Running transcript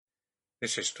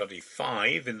This is study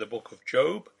 5 in the book of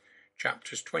Job,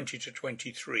 chapters 20 to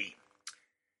 23.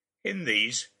 In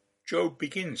these, Job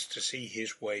begins to see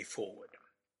his way forward.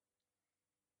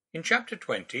 In chapter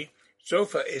 20,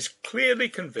 Zophar is clearly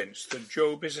convinced that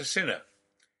Job is a sinner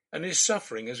and is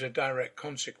suffering as a direct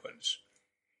consequence.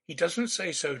 He doesn't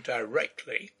say so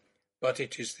directly, but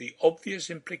it is the obvious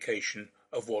implication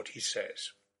of what he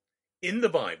says. In the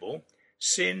Bible,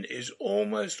 sin is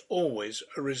almost always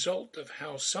a result of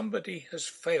how somebody has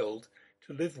failed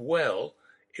to live well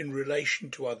in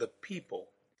relation to other people.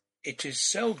 It is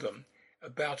seldom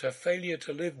about a failure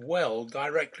to live well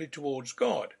directly towards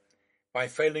God, by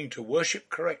failing to worship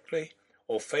correctly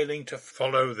or failing to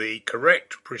follow the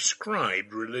correct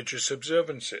prescribed religious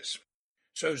observances.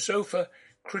 So Zophar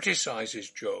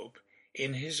criticizes Job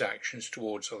in his actions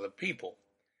towards other people.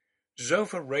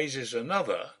 Zophar raises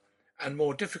another and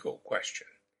more difficult question.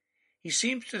 He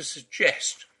seems to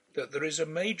suggest that there is a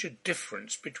major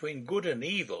difference between good and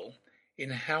evil in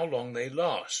how long they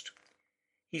last.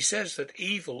 He says that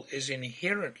evil is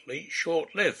inherently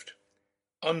short-lived,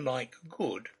 unlike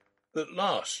good that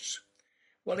lasts.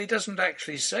 Well, he doesn't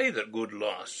actually say that good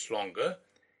lasts longer,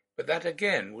 but that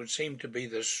again would seem to be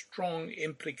the strong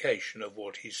implication of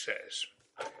what he says.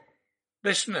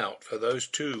 Listen out for those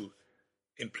two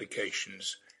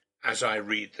implications as I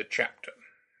read the chapter.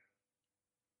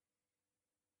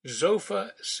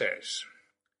 Zophar says,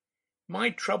 "My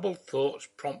troubled thoughts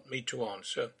prompt me to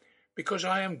answer, because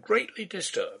I am greatly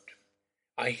disturbed.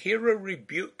 I hear a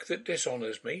rebuke that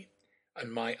dishonors me,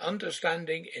 and my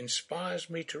understanding inspires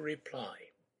me to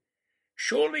reply.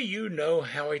 Surely you know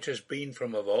how it has been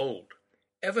from of old,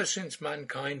 ever since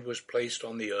mankind was placed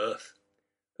on the earth,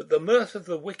 that the mirth of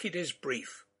the wicked is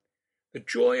brief. The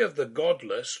joy of the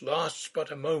godless lasts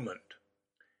but a moment.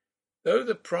 Though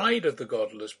the pride of the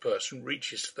godless person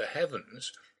reaches to the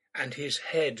heavens, and his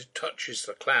head touches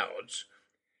the clouds,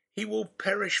 he will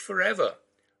perish forever,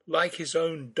 like his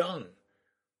own dung.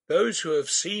 Those who have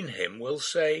seen him will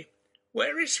say,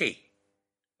 'Where is he?'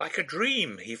 Like a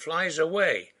dream he flies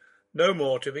away, no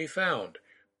more to be found,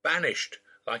 banished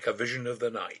like a vision of the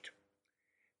night.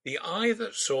 The eye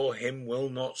that saw him will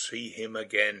not see him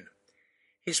again.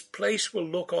 His place will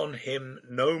look on him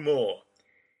no more.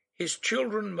 His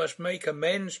children must make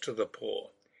amends to the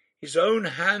poor. His own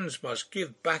hands must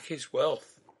give back his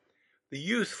wealth. The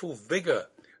youthful vigor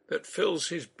that fills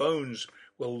his bones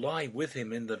will lie with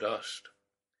him in the dust.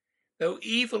 Though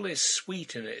evil is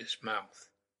sweet in his mouth,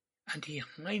 and he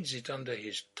hides it under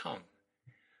his tongue,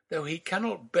 though he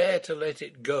cannot bear to let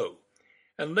it go,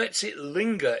 and lets it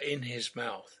linger in his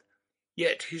mouth,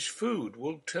 yet his food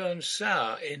will turn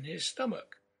sour in his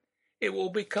stomach. It will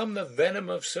become the venom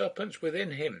of serpents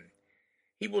within him.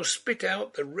 He will spit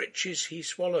out the riches he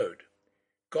swallowed.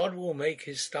 God will make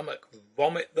his stomach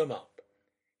vomit them up.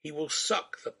 He will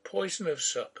suck the poison of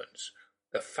serpents.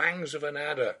 The fangs of an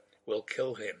adder will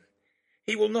kill him.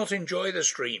 He will not enjoy the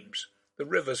streams, the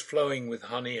rivers flowing with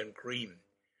honey and cream.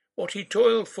 What he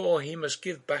toiled for he must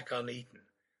give back uneaten.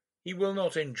 He will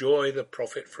not enjoy the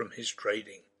profit from his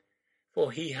trading,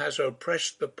 for he has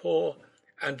oppressed the poor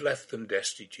and left them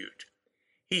destitute.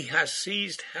 He has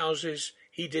seized houses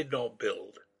he did not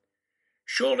build.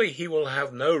 Surely he will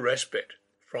have no respite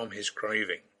from his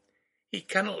craving. He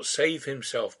cannot save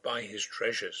himself by his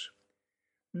treasures.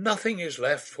 Nothing is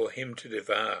left for him to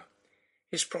devour.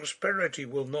 His prosperity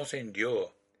will not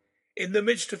endure. In the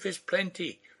midst of his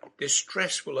plenty,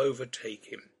 distress will overtake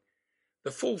him.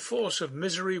 The full force of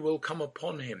misery will come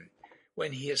upon him.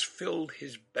 When he has filled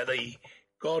his belly,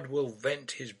 God will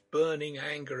vent his burning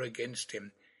anger against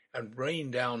him and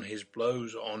rain down his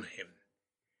blows on him.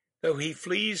 Though he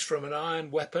flees from an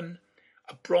iron weapon,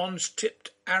 a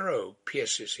bronze-tipped arrow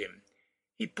pierces him.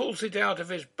 He pulls it out of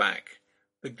his back,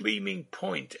 the gleaming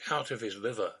point out of his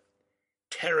liver.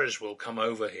 Terrors will come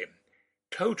over him.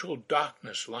 Total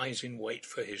darkness lies in wait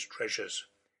for his treasures.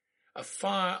 A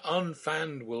fire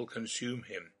unfanned will consume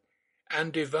him,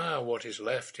 and devour what is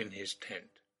left in his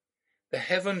tent. The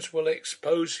heavens will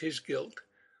expose his guilt.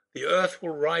 The earth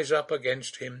will rise up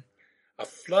against him. A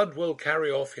flood will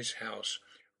carry off his house,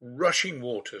 rushing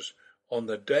waters on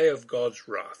the day of God's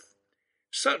wrath.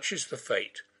 Such is the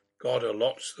fate God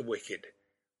allots the wicked,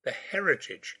 the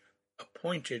heritage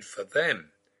appointed for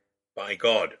them by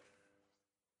God."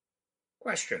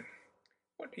 Question: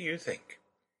 what do you think?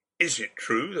 Is it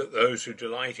true that those who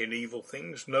delight in evil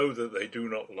things know that they do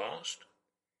not last?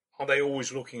 Are they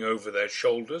always looking over their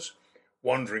shoulders,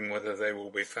 wondering whether they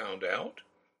will be found out?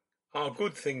 Are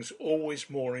good things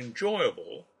always more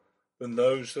enjoyable than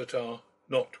those that are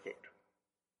not good?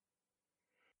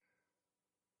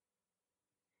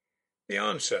 The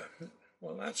answer: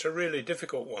 Well, that's a really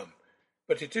difficult one,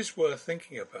 but it is worth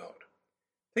thinking about.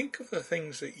 Think of the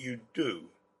things that you do.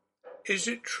 Is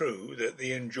it true that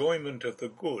the enjoyment of the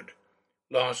good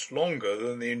lasts longer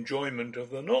than the enjoyment of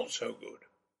the not so good?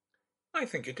 I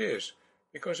think it is,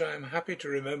 because I am happy to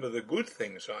remember the good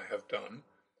things I have done,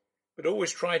 but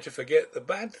always try to forget the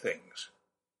bad things.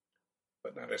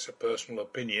 But that is a personal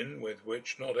opinion with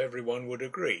which not everyone would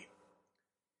agree.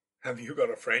 Have you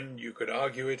got a friend you could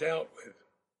argue it out with?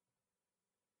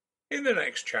 In the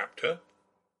next chapter,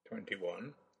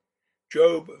 21,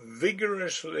 Job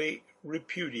vigorously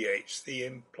repudiates the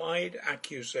implied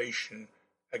accusation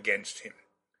against him.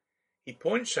 He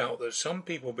points out that some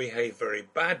people behave very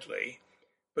badly,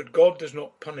 but God does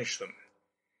not punish them.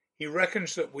 He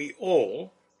reckons that we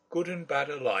all, good and bad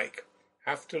alike,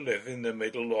 have to live in the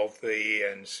middle of the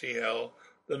NCL,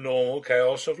 the normal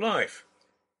chaos of life.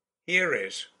 Here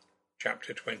is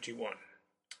chapter 21.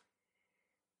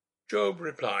 Job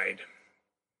replied,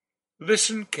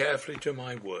 "Listen carefully to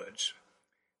my words.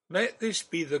 Let this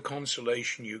be the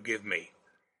consolation you give me.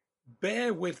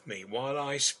 Bear with me while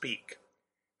I speak,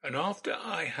 and after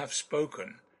I have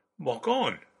spoken, mock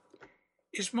on.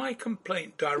 Is my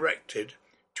complaint directed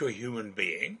to a human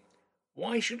being?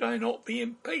 Why should I not be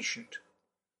impatient?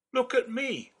 Look at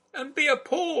me and be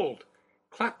appalled.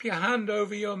 Clap your hand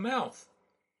over your mouth.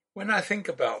 When I think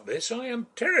about this, I am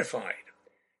terrified.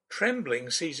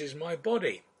 Trembling seizes my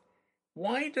body.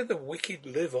 Why do the wicked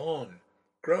live on,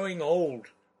 growing old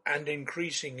and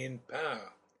increasing in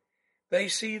power? They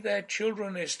see their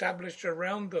children established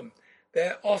around them,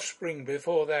 their offspring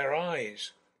before their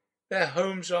eyes. Their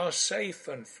homes are safe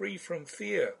and free from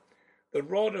fear. The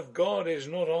rod of God is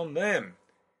not on them.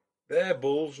 Their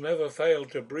bulls never fail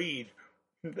to breed.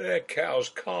 Their cows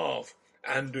calve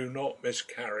and do not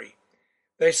miscarry.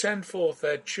 They send forth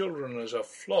their children as a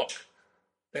flock.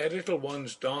 Their little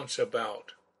ones dance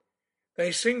about.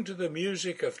 They sing to the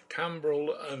music of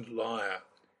timbrel and lyre.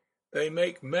 They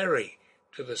make merry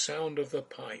to the sound of the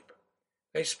pipe.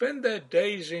 They spend their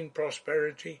days in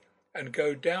prosperity and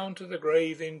go down to the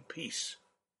grave in peace.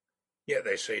 Yet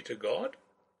they say to God,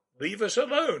 'Leave us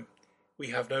alone. We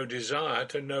have no desire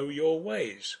to know your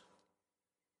ways.'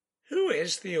 Who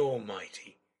is the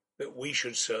Almighty that we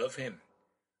should serve him?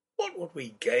 What would we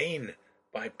gain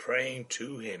by praying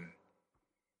to him?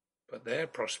 But their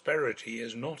prosperity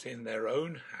is not in their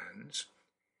own hands,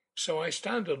 so I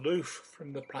stand aloof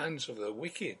from the plans of the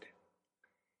wicked.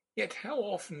 Yet how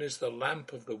often is the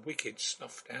lamp of the wicked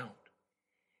snuffed out?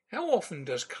 How often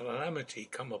does calamity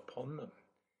come upon them,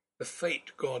 the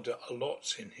fate God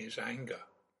allots in his anger?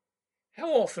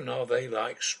 How often are they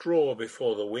like straw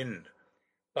before the wind,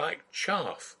 like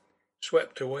chaff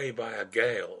swept away by a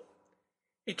gale?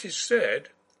 It is said,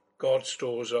 God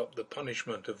stores up the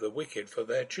punishment of the wicked for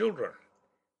their children.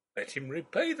 Let him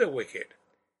repay the wicked,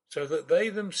 so that they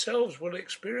themselves will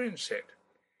experience it.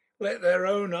 Let their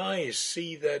own eyes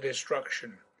see their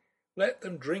destruction. Let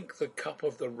them drink the cup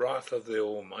of the wrath of the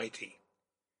Almighty.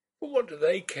 For what do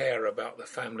they care about the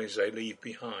families they leave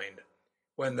behind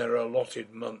when their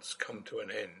allotted months come to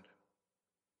an end?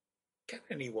 Can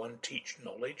anyone teach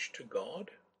knowledge to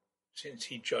God, since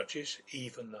he judges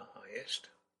even the highest?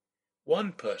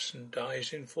 One person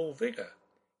dies in full vigour,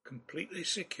 completely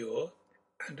secure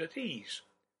and at ease,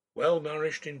 well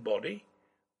nourished in body,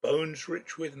 bones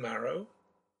rich with marrow.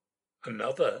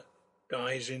 Another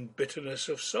dies in bitterness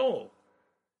of soul,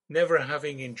 never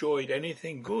having enjoyed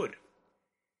anything good.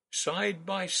 Side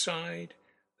by side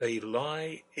they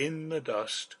lie in the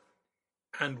dust,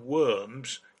 and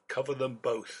worms cover them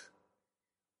both.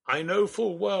 I know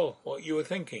full well what you are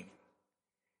thinking.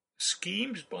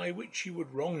 Schemes by which you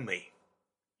would wrong me.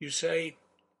 You say,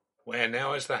 where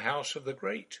now is the house of the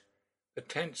great, the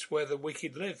tents where the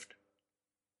wicked lived?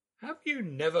 Have you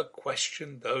never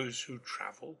questioned those who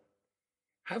travel?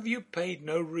 Have you paid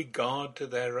no regard to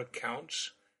their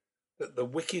accounts, that the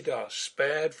wicked are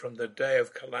spared from the day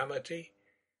of calamity,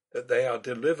 that they are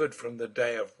delivered from the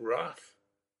day of wrath?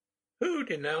 Who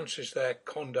denounces their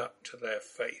conduct to their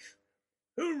faith?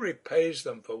 Who repays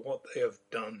them for what they have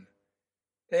done?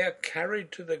 They are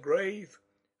carried to the grave,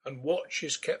 and watch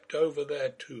is kept over their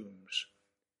tombs.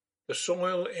 The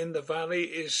soil in the valley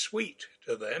is sweet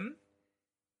to them.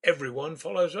 Everyone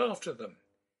follows after them,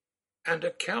 and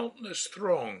a countless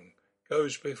throng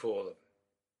goes before them.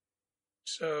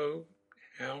 So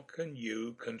how can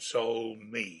you console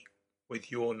me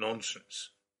with your nonsense?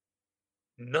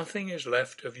 Nothing is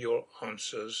left of your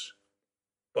answers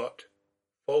but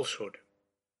falsehood.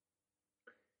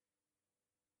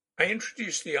 I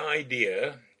introduced the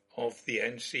idea of the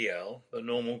NCL, the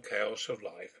normal chaos of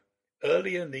life,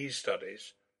 early in these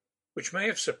studies, which may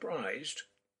have surprised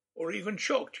or even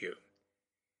shocked you.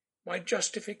 My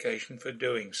justification for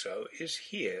doing so is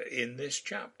here in this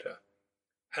chapter,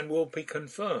 and will be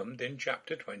confirmed in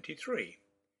chapter 23.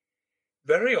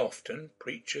 Very often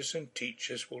preachers and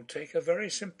teachers will take a very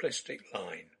simplistic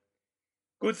line.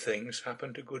 Good things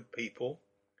happen to good people,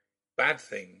 bad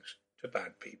things to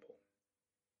bad people.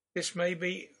 This may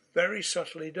be very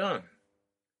subtly done.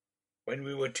 When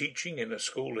we were teaching in a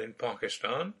school in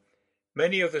Pakistan,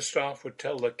 many of the staff would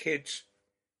tell the kids,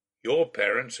 "Your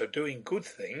parents are doing good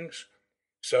things,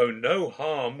 so no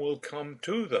harm will come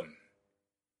to them."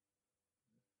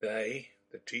 They,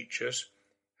 the teachers,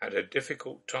 had a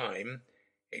difficult time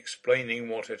explaining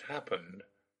what had happened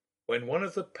when one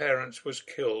of the parents was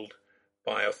killed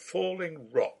by a falling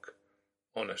rock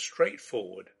on a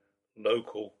straightforward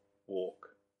local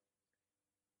walk.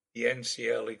 The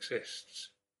NCL exists,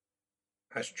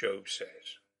 as Job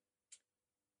says.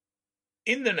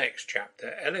 In the next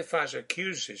chapter, Eliphaz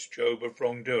accuses Job of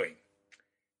wrongdoing,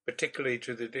 particularly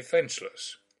to the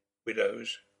defenseless,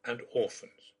 widows and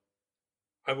orphans.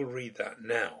 I will read that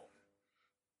now.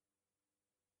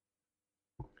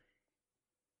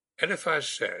 Eliphaz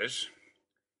says,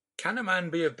 "Can a man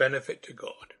be of benefit to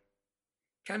God?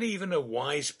 Can even a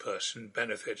wise person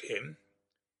benefit him?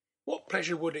 What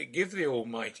pleasure would it give the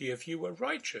Almighty if you were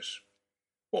righteous?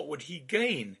 What would he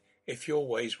gain if your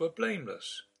ways were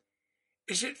blameless?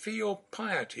 Is it for your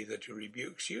piety that he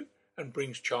rebukes you and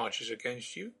brings charges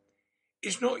against you?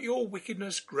 Is not your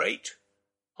wickedness great?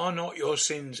 Are not your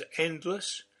sins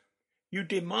endless? You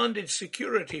demanded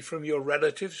security from your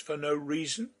relatives for no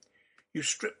reason. You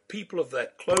stripped people of their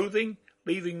clothing,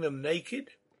 leaving them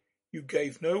naked. You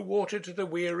gave no water to the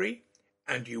weary,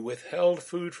 and you withheld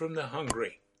food from the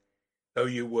hungry. Though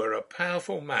you were a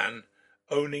powerful man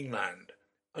owning land,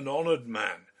 an honored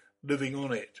man living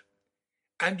on it.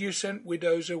 And you sent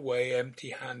widows away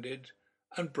empty-handed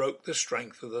and broke the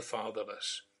strength of the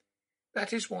fatherless.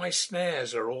 That is why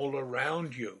snares are all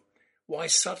around you, why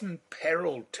sudden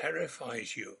peril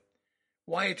terrifies you,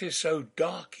 why it is so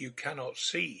dark you cannot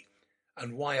see,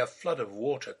 and why a flood of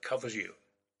water covers you.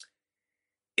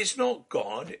 Is not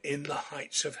God in the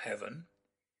heights of heaven?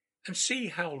 And see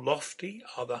how lofty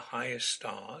are the highest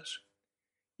stars?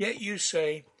 Yet you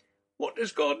say, what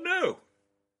does God know?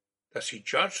 Does he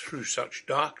judge through such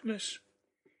darkness?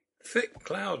 Thick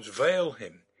clouds veil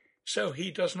him, so he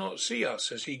does not see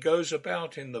us as he goes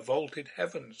about in the vaulted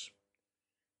heavens.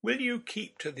 Will you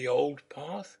keep to the old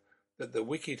path that the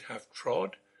wicked have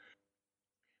trod?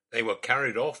 They were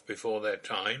carried off before their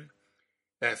time,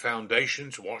 their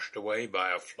foundations washed away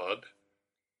by a flood.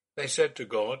 They said to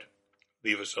God,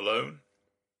 leave us alone.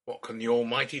 What can the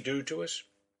Almighty do to us?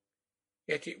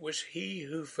 Yet it was he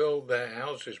who filled their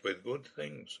houses with good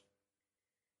things.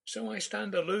 So I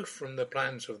stand aloof from the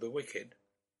plans of the wicked.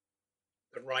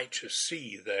 The righteous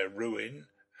see their ruin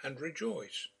and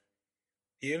rejoice.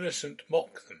 The innocent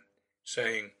mock them,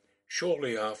 saying,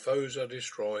 surely our foes are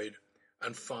destroyed,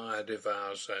 and fire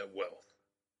devours their wealth.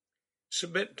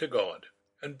 Submit to God,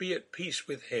 and be at peace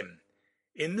with him.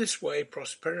 In this way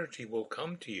prosperity will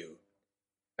come to you.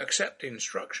 Accept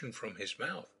instruction from his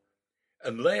mouth,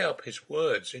 and lay up his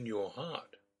words in your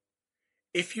heart.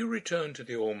 If you return to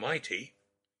the Almighty,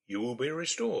 you will be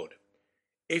restored.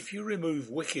 If you remove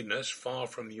wickedness far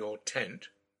from your tent,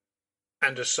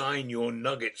 and assign your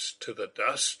nuggets to the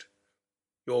dust,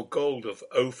 your gold of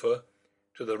Ophir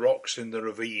to the rocks in the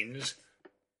ravines,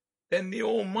 then the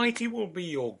Almighty will be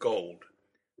your gold,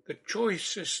 the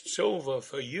choicest silver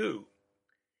for you.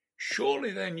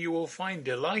 Surely then you will find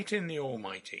delight in the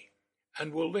Almighty,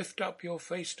 and will lift up your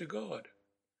face to God.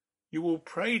 You will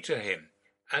pray to him,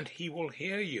 and he will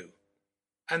hear you,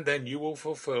 and then you will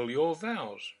fulfill your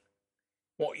vows.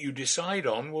 What you decide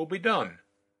on will be done,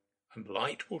 and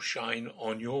light will shine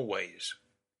on your ways.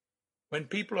 When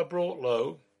people are brought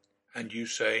low, and you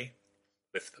say,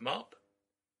 lift them up,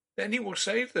 then he will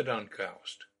save the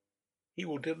downcast. He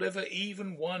will deliver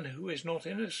even one who is not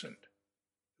innocent,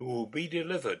 who will be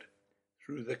delivered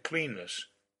through the cleanness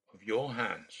of your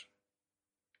hands.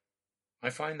 I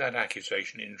find that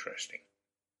accusation interesting,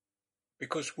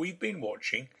 because we've been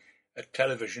watching a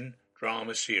television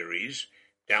drama series,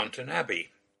 Downton Abbey.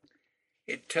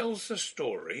 It tells the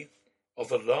story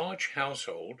of a large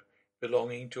household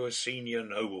belonging to a senior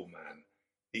nobleman,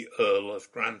 the Earl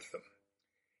of Grantham.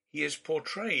 He is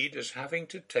portrayed as having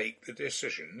to take the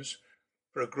decisions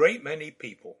for a great many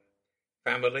people,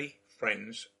 family,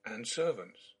 friends, and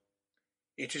servants.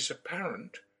 It is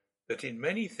apparent that in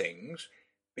many things,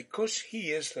 because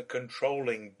he is the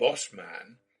controlling boss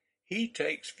man, he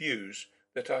takes views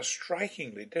that are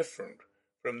strikingly different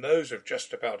from those of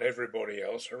just about everybody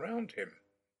else around him.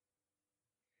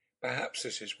 Perhaps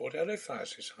this is what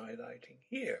Eliphaz is highlighting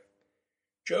here.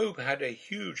 Job had a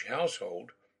huge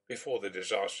household before the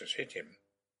disasters hit him,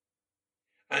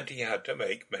 and he had to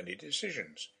make many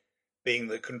decisions, being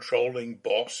the controlling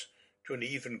boss to an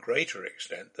even greater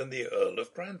extent than the Earl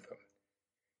of Grantham.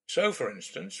 So, for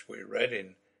instance, we read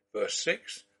in verse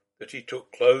 6 that he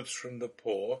took clothes from the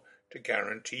poor to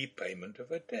guarantee payment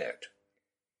of a debt.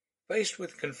 Faced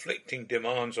with conflicting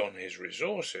demands on his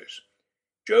resources,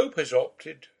 Job has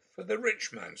opted for the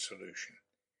rich man's solution.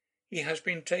 He has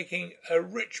been taking a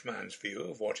rich man's view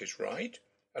of what is right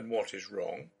and what is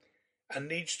wrong, and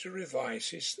needs to revise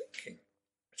his thinking.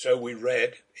 So we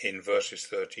read in verses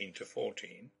 13 to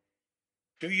 14,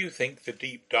 "Do you think the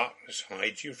deep darkness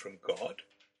hides you from God?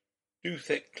 Do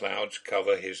thick clouds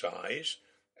cover his eyes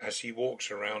as he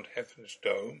walks around heaven's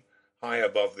dome high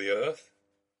above the earth?"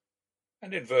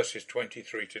 And in verses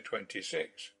 23 to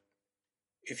 26,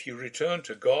 "If you return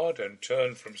to God and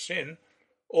turn from sin,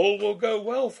 all will go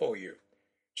well for you.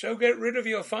 So get rid of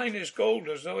your finest gold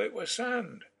as though it were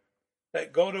sand.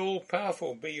 Let God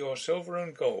all-powerful be your silver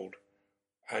and gold,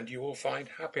 and you will find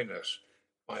happiness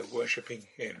by worshipping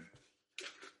him."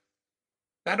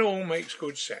 That all makes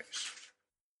good sense.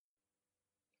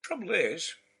 Trouble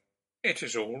is, it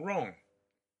is all wrong.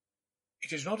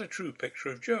 It is not a true picture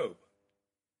of Job.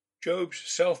 Job's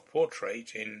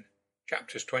self-portrait in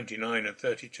chapters 29 and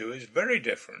 32 is very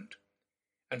different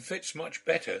and fits much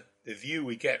better the view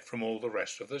we get from all the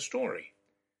rest of the story.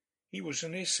 He was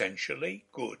an essentially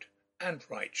good and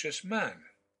righteous man.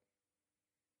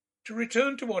 To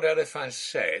return to what Eliphaz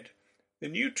said, the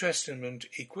New Testament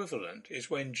equivalent is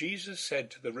when Jesus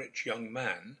said to the rich young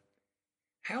man,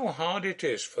 "How hard it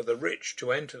is for the rich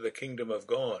to enter the kingdom of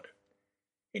God.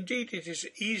 Indeed, it is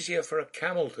easier for a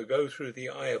camel to go through the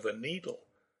eye of a needle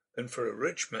than for a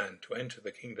rich man to enter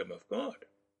the kingdom of God."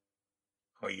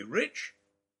 Are you rich?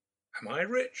 Am I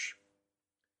rich?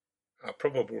 Our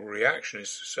probable reaction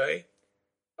is to say,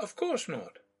 of course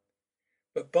not.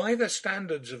 But by the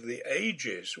standards of the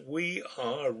ages, we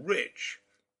are rich.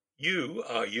 You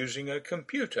are using a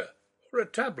computer or a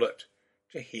tablet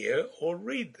to hear or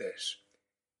read this.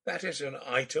 That is an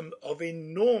item of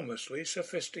enormously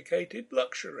sophisticated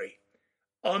luxury,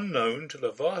 unknown to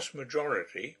the vast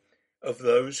majority of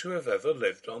those who have ever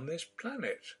lived on this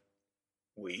planet.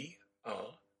 We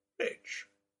are rich.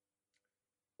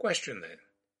 Question then,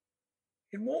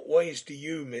 in what ways do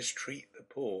you mistreat the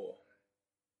poor?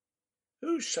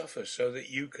 Who suffers so that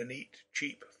you can eat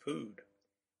cheap food,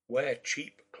 wear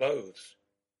cheap clothes,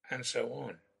 and so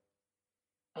on?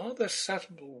 Are there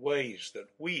subtle ways that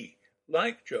we,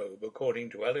 like Job,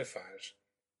 according to Eliphaz,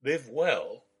 live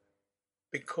well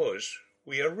because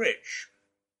we are rich?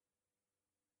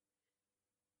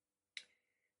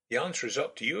 The answer is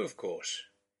up to you, of course,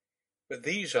 but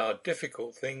these are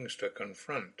difficult things to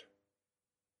confront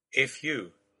if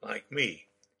you, like me,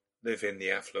 live in the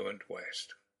affluent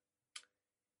West.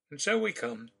 And so we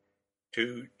come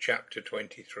to chapter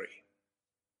 23.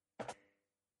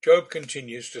 Job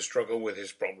continues to struggle with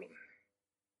his problem,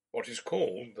 what is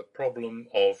called the problem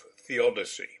of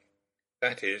theodicy.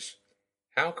 That is,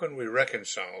 how can we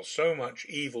reconcile so much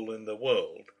evil in the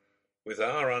world with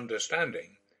our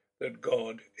understanding that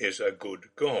God is a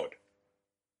good God?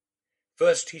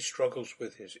 First, he struggles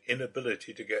with his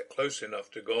inability to get close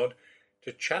enough to God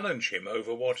to challenge him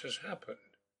over what has happened.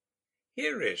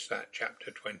 Here is that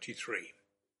chapter 23.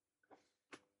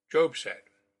 Job said,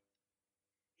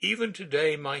 "Even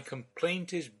today my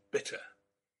complaint is bitter.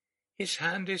 His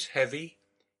hand is heavy,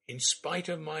 in spite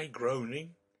of my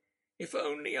groaning. If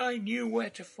only I knew where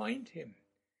to find him.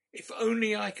 If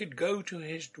only I could go to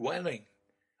his dwelling.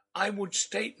 I would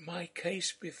state my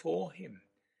case before him,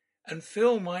 and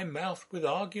fill my mouth with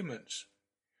arguments.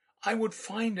 I would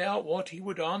find out what he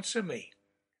would answer me,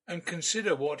 and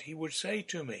consider what he would say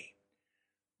to me.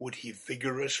 Would he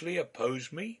vigorously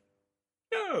oppose me?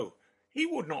 No, he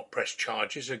would not press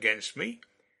charges against me.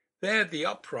 There the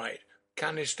upright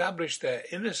can establish their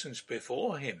innocence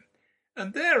before him,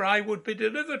 and there I would be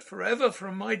delivered forever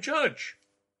from my judge.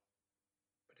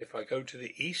 But if I go to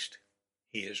the east,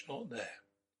 he is not there.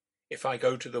 If I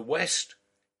go to the west,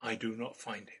 I do not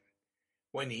find him.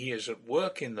 When he is at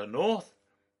work in the north,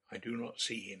 I do not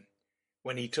see him.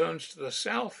 When he turns to the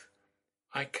south,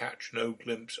 I catch no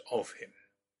glimpse of him.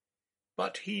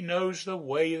 But he knows the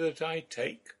way that I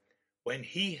take. When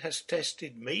he has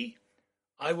tested me,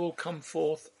 I will come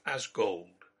forth as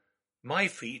gold. My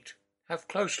feet have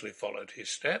closely followed his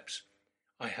steps.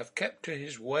 I have kept to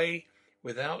his way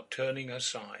without turning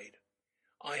aside.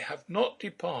 I have not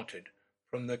departed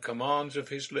from the commands of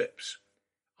his lips.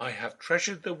 I have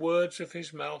treasured the words of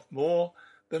his mouth more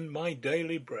than my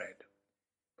daily bread.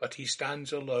 But he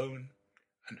stands alone,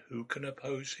 and who can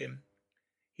oppose him?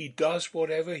 He does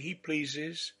whatever he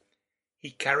pleases. He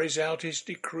carries out his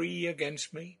decree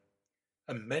against me,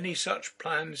 and many such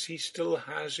plans he still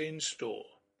has in store.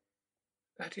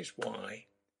 That is why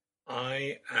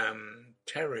I am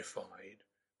terrified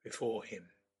before him.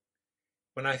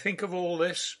 When I think of all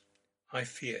this, I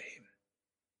fear him.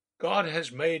 God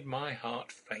has made my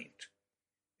heart faint.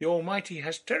 The Almighty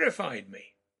has terrified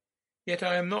me. Yet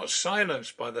I am not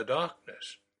silenced by the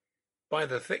darkness, by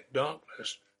the thick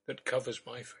darkness that covers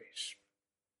my face.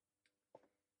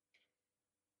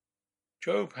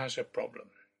 Job has a problem,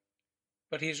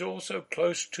 but he is also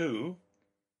close to,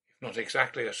 if not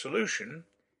exactly a solution,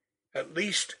 at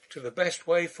least to the best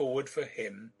way forward for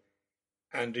him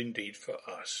and indeed for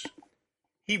us.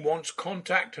 He wants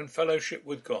contact and fellowship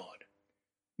with God,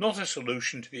 not a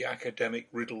solution to the academic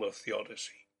riddle of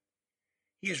theodicy.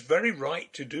 He is very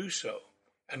right to do so,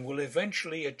 and will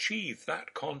eventually achieve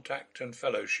that contact and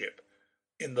fellowship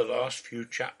in the last few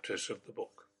chapters of the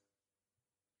book.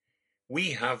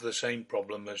 We have the same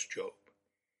problem as Job.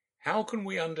 How can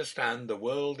we understand the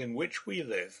world in which we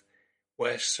live,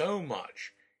 where so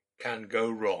much can go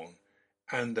wrong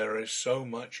and there is so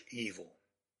much evil?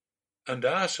 And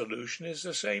our solution is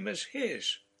the same as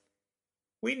his.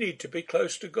 We need to be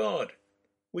close to God.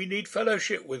 We need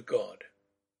fellowship with God.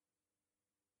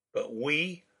 But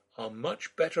we are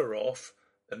much better off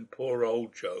than poor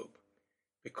old Job,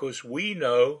 because we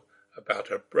know about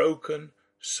a broken,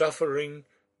 suffering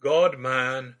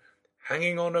God-man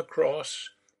hanging on a cross,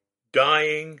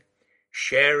 dying,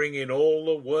 sharing in all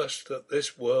the worst that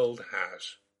this world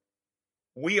has.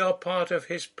 We are part of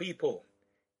his people,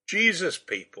 Jesus'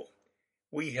 people.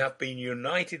 We have been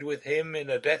united with him in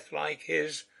a death like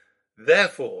his.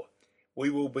 Therefore, we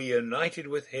will be united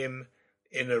with him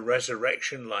in a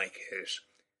resurrection like his,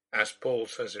 as Paul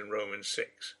says in Romans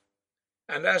 6.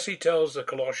 And as he tells the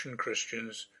Colossian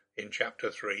Christians in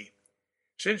chapter 3,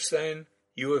 since then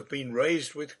you have been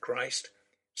raised with Christ,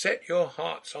 set your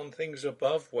hearts on things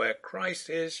above where Christ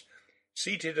is,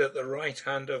 seated at the right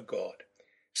hand of God.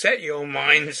 Set your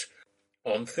minds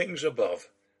on things above,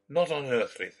 not on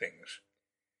earthly things.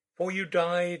 For you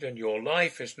died, and your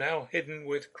life is now hidden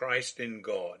with Christ in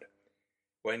God.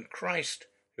 When Christ,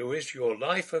 who is your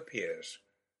life, appears,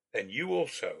 then you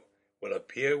also will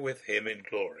appear with him in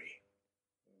glory.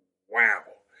 Wow!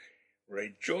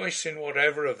 Rejoice in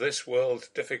whatever of this world's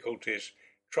difficulties,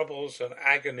 troubles, and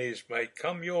agonies may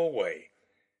come your way,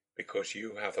 because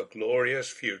you have a glorious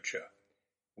future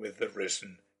with the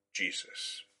risen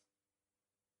Jesus.